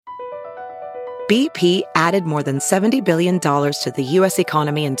BP added more than $70 billion to the U.S.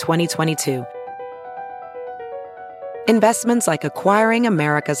 economy in 2022. Investments like acquiring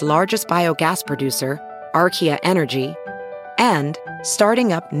America's largest biogas producer, Archaea Energy, and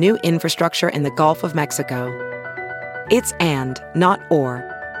starting up new infrastructure in the Gulf of Mexico. It's and, not or.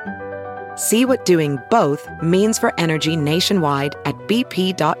 See what doing both means for energy nationwide at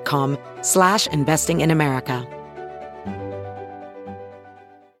bp.com/investing in America.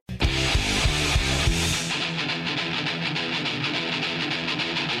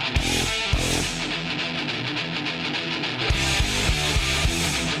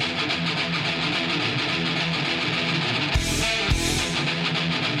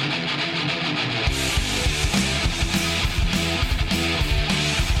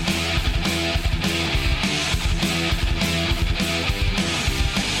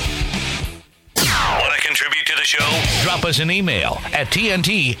 Drop us an email at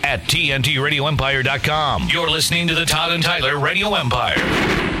TNT@TNTRadioEmpire.com. You're listening to the Todd and Tyler Radio Empire.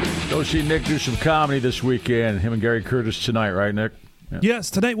 Go see Nick do some comedy this weekend. Him and Gary Curtis tonight, right, Nick? Yeah. Yes,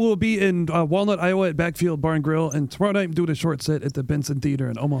 tonight we'll be in Walnut, Iowa at Backfield Bar and Grill, and tomorrow night I'm doing a short set at the Benson Theater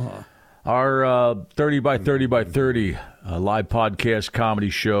in Omaha. Our 30 by 30 by 30 live podcast comedy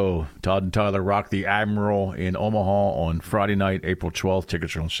show, Todd and Tyler Rock the Admiral in Omaha on Friday night, April 12th.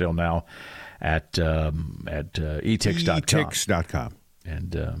 Tickets are on sale now at etix.com. etix.com.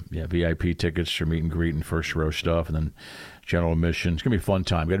 And, VIP tickets for meet and greet and first row stuff, and then general admission. It's going to be a fun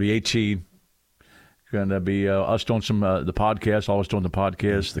time. Got to be 18. It's going to be us doing some the podcast, all of us doing the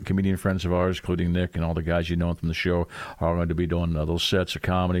podcast. The comedian friends of ours, including Nick and all the guys you know from the show, are going to be doing those sets of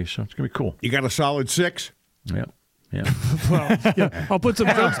comedy. So it's going to be cool. You got a solid 6? Yeah. Yeah. Well, yeah, I'll put some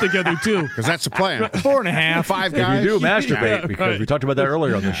jokes together, too. Because that's the plan. 4.5. 5 guys. If you do, masturbate, because we talked about that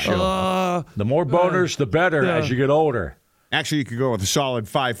earlier on this show. The more boners, the better as you get older. Actually, you could go with a solid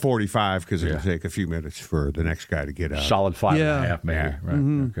 5:45 because it'll take a few minutes for the next guy to get out. Solid 5.5, maybe. Yeah. Right.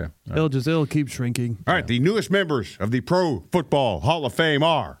 Mm-hmm. Okay. It'll keep shrinking. All right, the newest members of the Pro Football Hall of Fame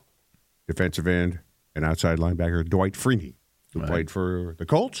are defensive end and outside linebacker Dwight Freeney, who played for the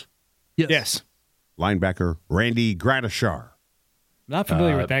Colts. Yes. Linebacker Randy Gradishar. Not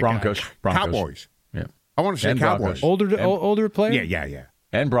familiar with that Broncos. guy. Cowboys. Yeah. I want to say And Cowboys. Broncos. Older player? Yeah.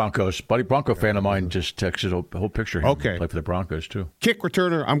 And Broncos. Buddy Bronco fan of mine just texted a whole picture of him. Okay. Play for the Broncos, too. Kick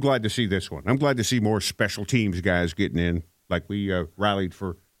returner, I'm glad to see this one. I'm glad to see more special teams guys getting in, like we rallied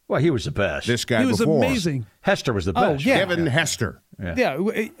for Well, he was the best. this guy He was before. amazing. Hester was the best. yeah. Kevin Hester. Yeah,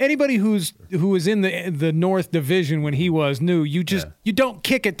 anybody who was in the North Division when he was knew you don't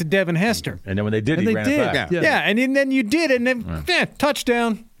kick it to Devin Hester. And then when they did, And he they ran did. it back. Yeah. Yeah, and then you did, and then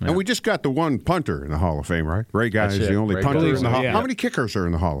touchdown. And we just got the one punter in the Hall of Fame, right? Ray Guy That's is it. the only Ray punter Guy. in the Hall. Yeah. How many kickers are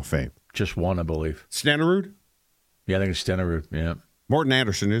in the Hall of Fame? Just one, I believe. Stenerud? Yeah, I think it's Stenerud. Yeah. Morton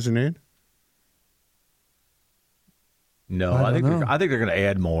Anderson, isn't it? No, I I think don't know. they're going to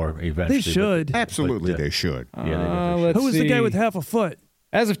add more eventually. They should. Absolutely, But, they should. Yeah, they Let's Who was the see. guy with half a foot?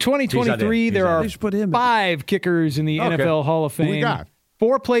 As of 2023, He's there on are They should put him in. 5 kickers in the Okay. NFL Hall of Who Fame. we got?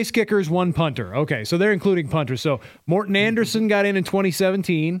 4 place kickers, 1 punter. Okay, so they're including punters. So Morton Anderson got in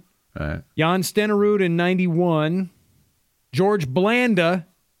 2017. All right. Jan Stenerud in 91. George Blanda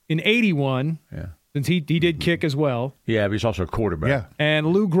in 81, Yeah. since he did kick as well. Yeah, but he's also a quarterback. Yeah. And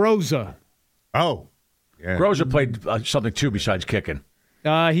Lou Groza. Oh. Yeah. Groza played something, too, besides kicking.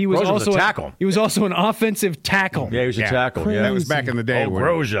 He was Groza was also a tackle. He was also an offensive tackle. Yeah, he was a tackle. Yeah. That was back in the day. Oh, when-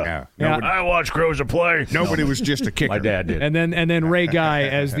 Groza. Yeah. Yeah. Nobody, I watched Groza play. nobody was just a kicker. My dad did. And then Ray Guy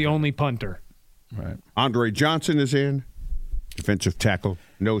as the only punter. Right. Andre Johnson is in. Defensive tackle,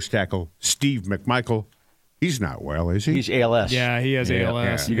 nose tackle. Steve McMichael. He's not well, is he? He's ALS. Yeah, he has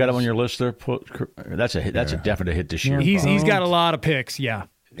ALS. You got him on your list there? That's a definite hit this year. He's got a lot of picks. Yeah.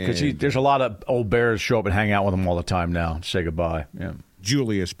 Because there's a lot of old Bears show up and hang out with him all the time now. Say goodbye. Yeah.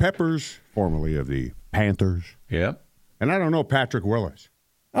 Julius Peppers, formerly of the Panthers. Yeah. And I don't know Patrick Willis.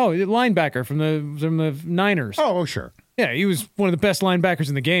 Oh, the linebacker from the Niners. Oh, sure. Yeah, he was one of the best linebackers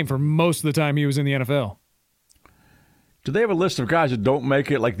in the game for most of the time he was in the NFL. Do they have a list of guys that don't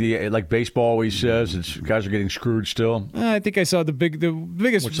make it, like baseball always says? It's guys are getting screwed still. I think I saw the biggest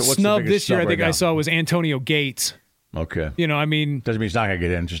What's the snub biggest this year. snub I think right I now? saw was Antonio Gates. Okay. You know, I mean, Doesn't mean he's not going to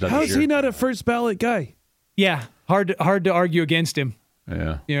get in. Just not How this is year. he not a first ballot guy? yeah, hard to argue against him.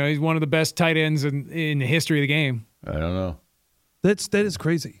 Yeah. You know, he's one of the best tight ends in the history of the game. I don't know. That is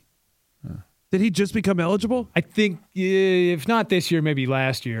crazy. Did he just become eligible? I think if not this year, maybe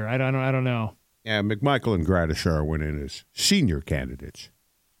last year. I don't know. Yeah, McMichael and Gradishar went in as senior candidates.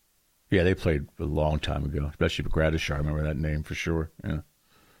 Yeah, they played a long time ago, especially for Gradishar. I remember that name for sure. Yeah.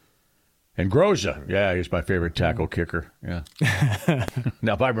 And Groza, yeah, he's my favorite tackle kicker. Yeah.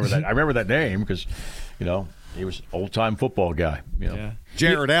 Now, if I remember that name because, he was an old-time football guy. Yeah.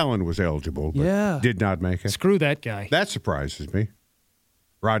 Jared Allen was eligible, but did not make it. Screw that guy. That surprises me.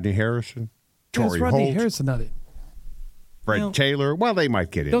 Rodney Harrison, It's Torrey Rodney Holt, Harrison, not it. Fred Taylor. Well, they might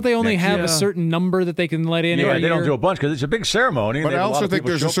get in. Don't they only next have year. a certain number that they can let in? Yeah, every they don't year? do a bunch because it's a big ceremony. and But they I have a lot also of think people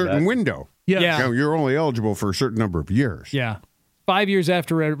there's show a up for certain that. window. Yeah. Yeah. You're only eligible for a certain number of years. Yeah. 5 years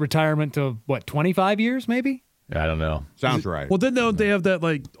after retirement to, 25 years maybe? I don't know. Sounds right. Well, then they have that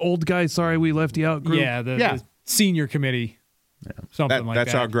like old guy, sorry we left you out group. Yeah, the senior committee. Something like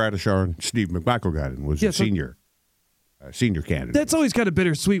that's that. how Gradishar and Steve McMichael got in, was a senior candidate. That's always kind of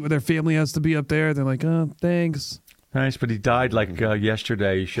bittersweet when their family has to be up there. They're like, oh, thanks. Nice, but he died like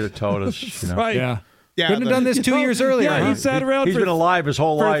yesterday. You should have told us. Right. Yeah. Yeah, Couldn't have done this 2 years earlier. Yeah, huh? he sat around He's for been alive his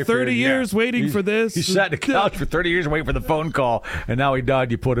whole for life. 30 years waiting for this. He sat on the couch for 30 years waiting for the phone call, and now he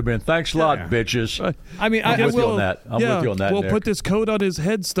died. You put him in. Thanks a lot, bitches. I mean, I'm I with you will. on that. I'm with you on that, We'll Nick. put this coat on his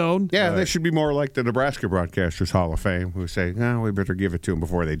headstone. Yeah, they should be more like the Nebraska Broadcasters Hall of Fame, who say, "No, we better give it to them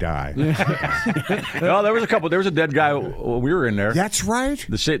before they die." No, there was a couple. There was a dead guy. We were in there. That's right.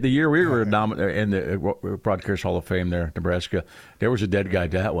 The year we were in the Broadcast Hall of Fame there, Nebraska, there was a dead guy.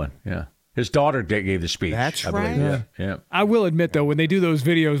 That one, yeah. His daughter gave the speech. That's I believe. right. Yeah. I will admit though, when they do those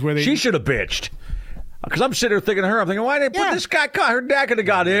videos where they She should have bitched. Because I'm sitting there thinking of her. I'm thinking, why did they put this guy? Her dad could have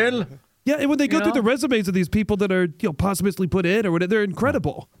got in. Yeah, and when they go You through know? the resumes of these people that are posthumously put in or whatever, they're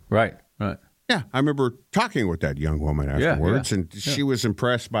incredible. Right. Yeah, I remember talking with that young woman afterwards, and she was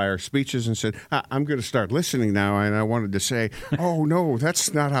impressed by our speeches and said, I'm going to start listening now. And I wanted to say, oh, no,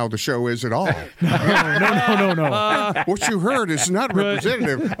 that's not how the show is at all. no. What you heard is not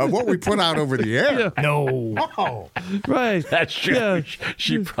representative of what we put out over the air. No. Oh, Right. That's true. Yeah.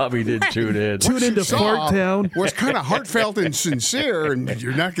 She probably did tune in. Tune into Fart Town. was kind of heartfelt and sincere, and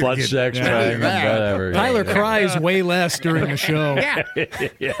you're not going Blood to get sex, any of triangle, that. whatever. Tyler cries way less during the show.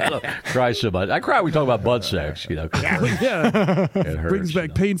 Yeah, cry so much. I cry. We talk about blood sex. Yeah. It hurts, Brings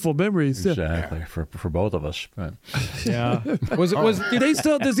back painful memories. Yeah. Exactly for both of us. Right. Yeah. Does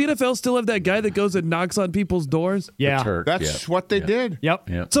the NFL still have that guy that goes and knocks on people's doors? Yeah. Turk, That's what they did. Yep.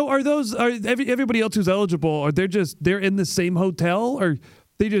 Yeah. So are everybody else who's eligible? Are they're in the same hotel, or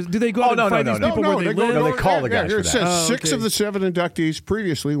do they go out and find these people where they live? No, they call the guys Here for it that. says six okay. of the 7 inductees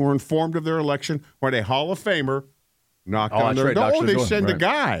previously were informed of their election when a Hall of Famer knocked on that's their right, door. knocks Oh, on the they door, send a right.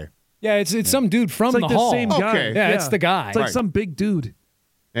 guy. Yeah, it's some dude from It's like the hall. same guy. Okay. Yeah, it's the guy. It's like Right. some big dude.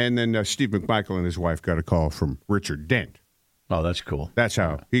 And then Steve McMichael and his wife got a call from Richard Dent. Oh, that's cool. That's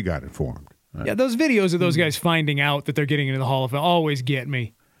how he got informed. Yeah, those videos of those guys finding out that they're getting into the Hall of Fame always get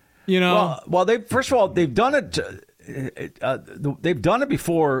me. You know? Well, they first of all they've done it. They've done it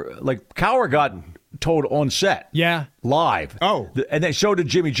before. Like Cowher got told on set. Yeah. Live. Oh. And they showed to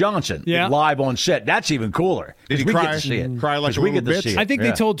Jimmy Johnson. Yeah. Live on set. That's even cooler. Did he 'Cause we cry? get to see it. Cry like 'Cause a we little get to bitch? see it. I think Yeah.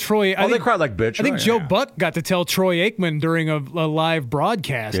 they told Troy. Oh, they cried like bitch. I think right? Joe Buck got to tell Troy Aikman during a live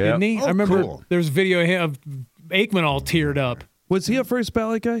broadcast, Yeah. didn't he? Oh, I remember cool. there's video of Aikman all teared up. Was he a first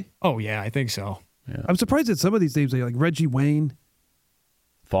ballot guy? Oh yeah, I think so. I'm surprised at some of these names, like Reggie Wayne.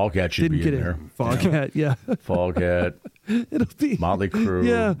 Foghat should Didn't be get in it. there. Foghat, yeah. Foghat It'll be Motley Crue.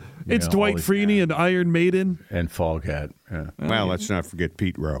 Yeah, it's Dwight Freeney and Iron Maiden. and Foghat. Yeah. Well, let's not forget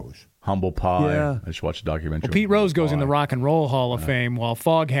Pete Rose. Humble Pie. Yeah. I just watched a documentary. Well, Pete on Humble Rose goes in the Pie. Rock and Roll Hall of Fame, while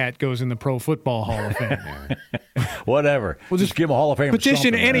Foghat goes in the Pro Football Hall of Fame. Whatever. We'll just give him a Hall of Fame. or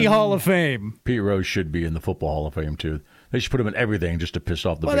Petition something, any man. Hall of Fame. Pete Rose should be in the Football Hall of Fame too. They should put him in everything just to piss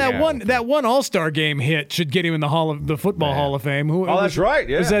off the. Well, big that one All-Star game hit should get him in the Football Hall of Fame. Who, Oh, that's right.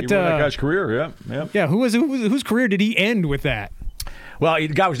 Yeah, Was that, he ruined that guy's career. Yeah. yeah? Whose career did he end with that? Well, the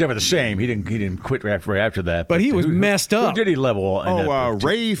guy was never the same. He didn't quit right after that. But he was who- messed up. Who did he level?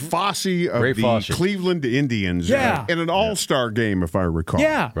 Ray Fosse of Ray the Fosse. Cleveland Indians. Yeah. In an All-Star game, if I recall.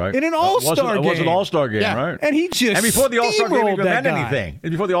 Yeah, Right. in an All-Star It was an game. All-Star game, Yeah. right? And he just And before the All-Star game steamrolled even that meant guy. anything.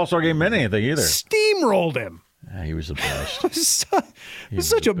 And before the All-Star game meant anything either. Steamrolled him. Yeah, he was the best. It was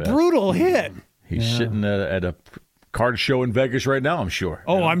such a the best. brutal hit. He's sitting at a card show in Vegas right now, I'm sure.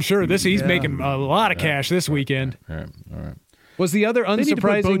 Oh, I'm sure he's making a lot of cash this weekend. All right. Was the other They need to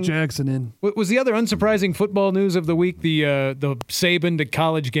put Bo unsurprising Jackson in. was the other unsurprising football news of the week the Saban to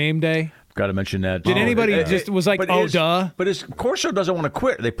College Game Day? Got to mention that. Did anybody just was like, oh, duh? But Corso doesn't want to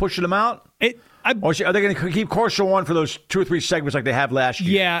quit. Are they pushing him out? Or are they going to keep Corso on for those 2 or 3 segments like they have last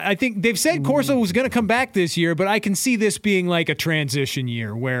year? Yeah, I think they've said Corso was going to come back this year, but I can see this being like a transition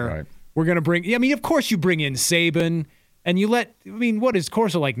year where we're going to bring. I mean, of course, you bring in Saban and you let. I mean, what is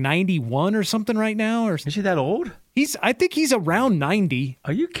Corso like 91 or something right now? Or Is he that old? I think he's around 90.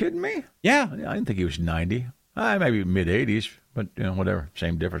 Are you kidding me? Yeah, I didn't think he was 90. Maybe mid-80s. But, whatever.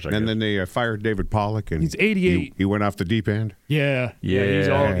 Same difference, I guess. And then they fired David Pollack. And he's 88. He went off the deep end. Yeah.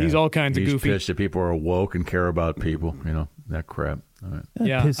 He's all kinds of goofy. He's pissed that people are woke and care about people, that crap. All right.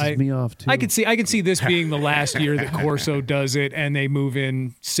 That pisses me off, too. I could see this being the last year that Corso does it and they move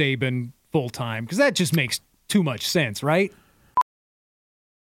in Saban full-time, because that just makes too much sense, right?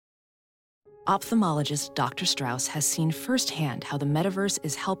 Ophthalmologist Dr. Strauss has seen firsthand how the metaverse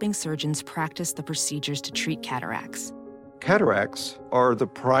is helping surgeons practice the procedures to treat cataracts. Cataracts are the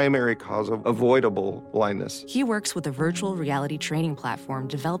primary cause of avoidable blindness. He works with a virtual reality training platform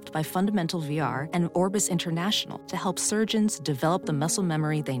developed by Fundamental VR and Orbis International to help surgeons develop the muscle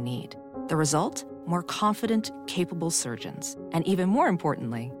memory they need. The result? More confident, capable surgeons. And even more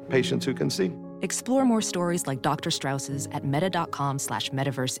importantly, patients who can see. Explore more stories like Dr. Strauss's at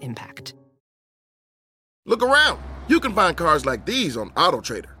meta.com/metaverseimpact. Look around. You can find cars like these on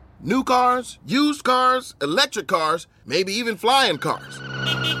AutoTrader. New cars, used cars, electric cars, maybe even flying cars.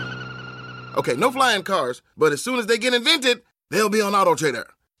 Okay, no flying cars, but as soon as they get invented, they'll be on AutoTrader.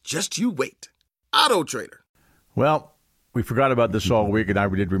 Just you wait. AutoTrader. Well, we forgot about this all week, and I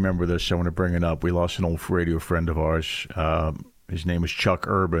did remember this. I want to bring it up. We lost an old radio friend of ours. His name was Chuck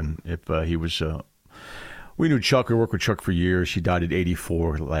Urban. We knew Chuck. We worked with Chuck for years. He died at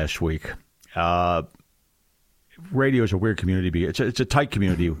 84 last week. Radio is a weird community. It's a tight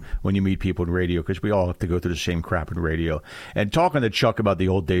community when you meet people in radio, because we all have to go through the same crap in radio. And talking to Chuck about the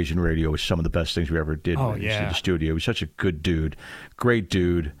old days in radio was some of the best things we ever did in the studio. He was such a good dude, great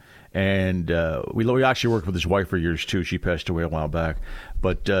dude. And we actually worked with his wife for years, too. She passed away a while back.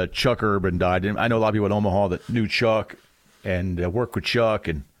 But Chuck Urban died. And I know a lot of people in Omaha that knew Chuck and worked with Chuck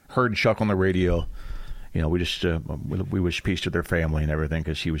and heard Chuck on the radio. We just we wish peace to their family and everything,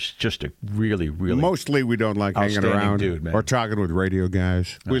 because he was just a really, really mostly we don't like hanging around dude, man. Or talking with radio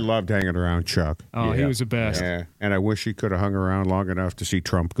guys. We loved hanging around Chuck. Oh, he was the best. Yeah, and I wish he could have hung around long enough to see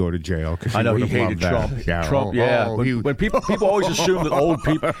Trump go to jail. I know he hated Trump. Yeah, Trump. When people always assume that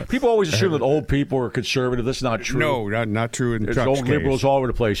old people are conservative. That's not true. No, not true in There's Chuck's old case. liberals all over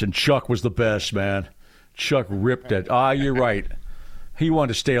the place, and Chuck was the best, man. Chuck ripped it. You're right. He wanted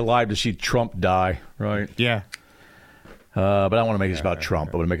to stay alive to see Trump die, right? Yeah. But I don't want to make this about Trump.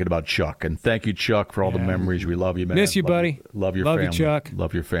 I want to make it about Chuck. And thank you, Chuck, for all the memories. We love you, man. Miss you, buddy. Love your family. Love you, Chuck.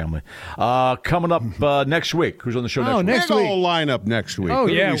 Love your family. Coming up next week. Who's on the show next week? Next week. Big old lineup next week. Oh,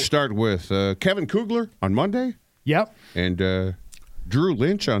 yeah. We start with Kevin Kugler on Monday. Yep. And Drew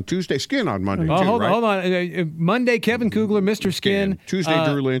Lynch on Tuesday. Skin on Monday, too, hold right? on. Monday, Kevin Kugler, Mr. Skin. Tuesday,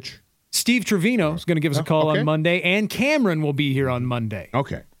 Drew Lynch. Steve Trevino is going to give us a call on Monday, and Cameron will be here on Monday.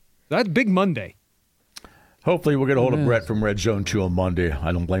 Okay. That's big Monday. Hopefully we'll get a hold of Brett from Red Zone 2 on Monday.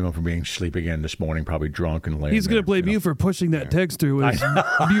 I don't blame him for being asleep again this morning, probably drunk and late. He's going to blame you for pushing that text through his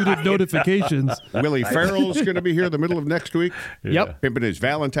muted notifications. Willie Farrell's going to be here the middle of next week. Yep. Pimping his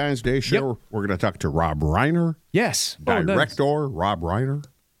Valentine's Day show. Yep. We're going to talk to Rob Reiner. Yes. Director Rob Reiner.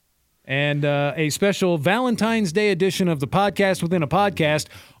 And a special Valentine's Day edition of the podcast within a podcast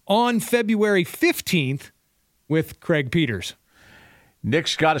on February 15th with Craig Peters.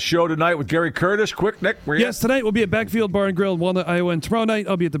 Nick's got a show tonight with Gary Curtis. Quick, Nick. Yes, tonight we'll be at Backfield Bar and Grill in Walnut, Iowa. And tomorrow night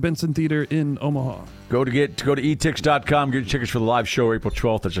I'll be at the Benson Theater in Omaha. Go to etix.com. Get your tickets for the live show April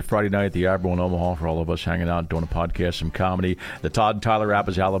 12th. That's a Friday night at the Admiral in Omaha for all of us hanging out, doing a podcast, some comedy. The Todd and Tyler app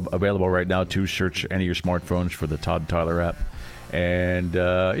is available right now, too. Search any of your smartphones for the Todd and Tyler app. And,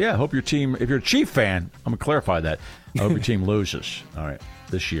 hope your team, if you're a Chief fan, I'm going to clarify that. I hope your team loses, all right,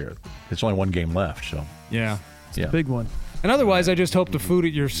 this year. It's only one game left, so. Yeah. It's a big one. And otherwise, I just hope the food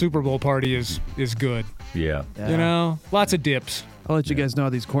at your Super Bowl party is good. Yeah. You know, lots of dips. I'll let you guys know how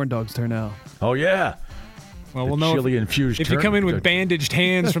these corn dogs turn out. Oh, yeah. Well, we'll know chili-infused if you come in with bandaged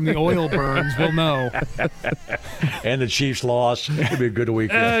hands from the oil burns, we'll know. And the Chiefs lost. It'll be a good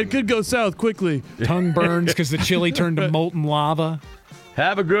weekend. It could go south quickly. Tongue burns because the chili turned to molten lava.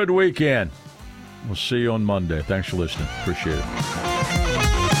 Have a good weekend. We'll see you on Monday. Thanks for listening. Appreciate it.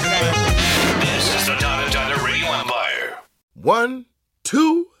 This is the Todd and Tyler Radio Empire. 1,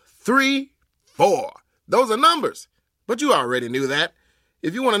 2, 3, 4. Those are numbers. But you already knew that.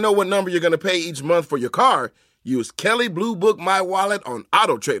 If you want to know what number you're going to pay each month for your car, use Kelley Blue Book My Wallet on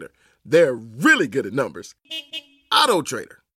AutoTrader. They're really good at numbers. AutoTrader.